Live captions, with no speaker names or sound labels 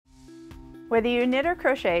Whether you knit or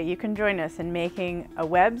crochet, you can join us in making a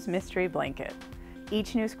WEBS mystery blanket.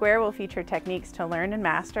 Each new square will feature techniques to learn and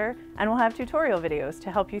master, and we'll have tutorial videos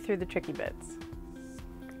to help you through the tricky bits.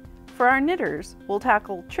 For our knitters, we'll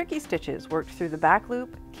tackle tricky stitches worked through the back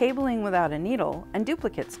loop, cabling without a needle, and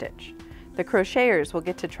duplicate stitch. The crocheters will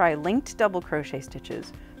get to try linked double crochet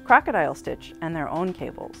stitches, crocodile stitch, and their own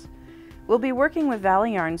cables. We'll be working with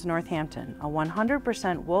Valley Yarns Northampton, a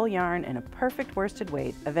 100% wool yarn in a perfect worsted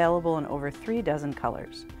weight available in over 3 dozen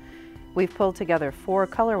colors. We've pulled together 4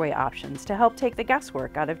 colorway options to help take the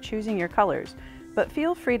guesswork out of choosing your colors, but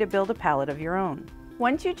feel free to build a palette of your own.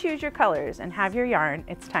 Once you choose your colors and have your yarn,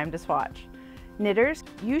 it's time to swatch. Knitters,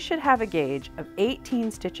 you should have a gauge of 18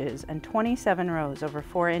 stitches and 27 rows over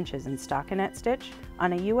 4 inches in stockinette stitch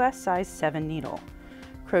on a US size 7 needle.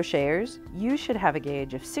 Crocheters, you should have a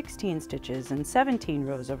gauge of 16 stitches and 17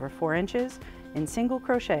 rows over 4 inches in single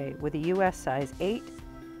crochet with a US size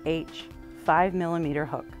 8H 5mm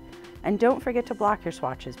hook. And don't forget to block your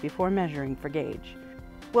swatches before measuring for gauge.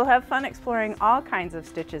 We'll have fun exploring all kinds of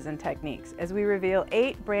stitches and techniques as we reveal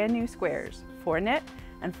 8 brand new squares, 4 knit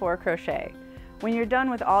and 4 crochet. When you're done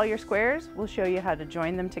with all your squares, we'll show you how to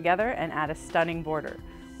join them together and add a stunning border.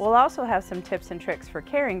 We'll also have some tips and tricks for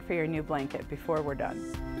caring for your new blanket before we're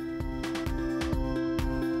done.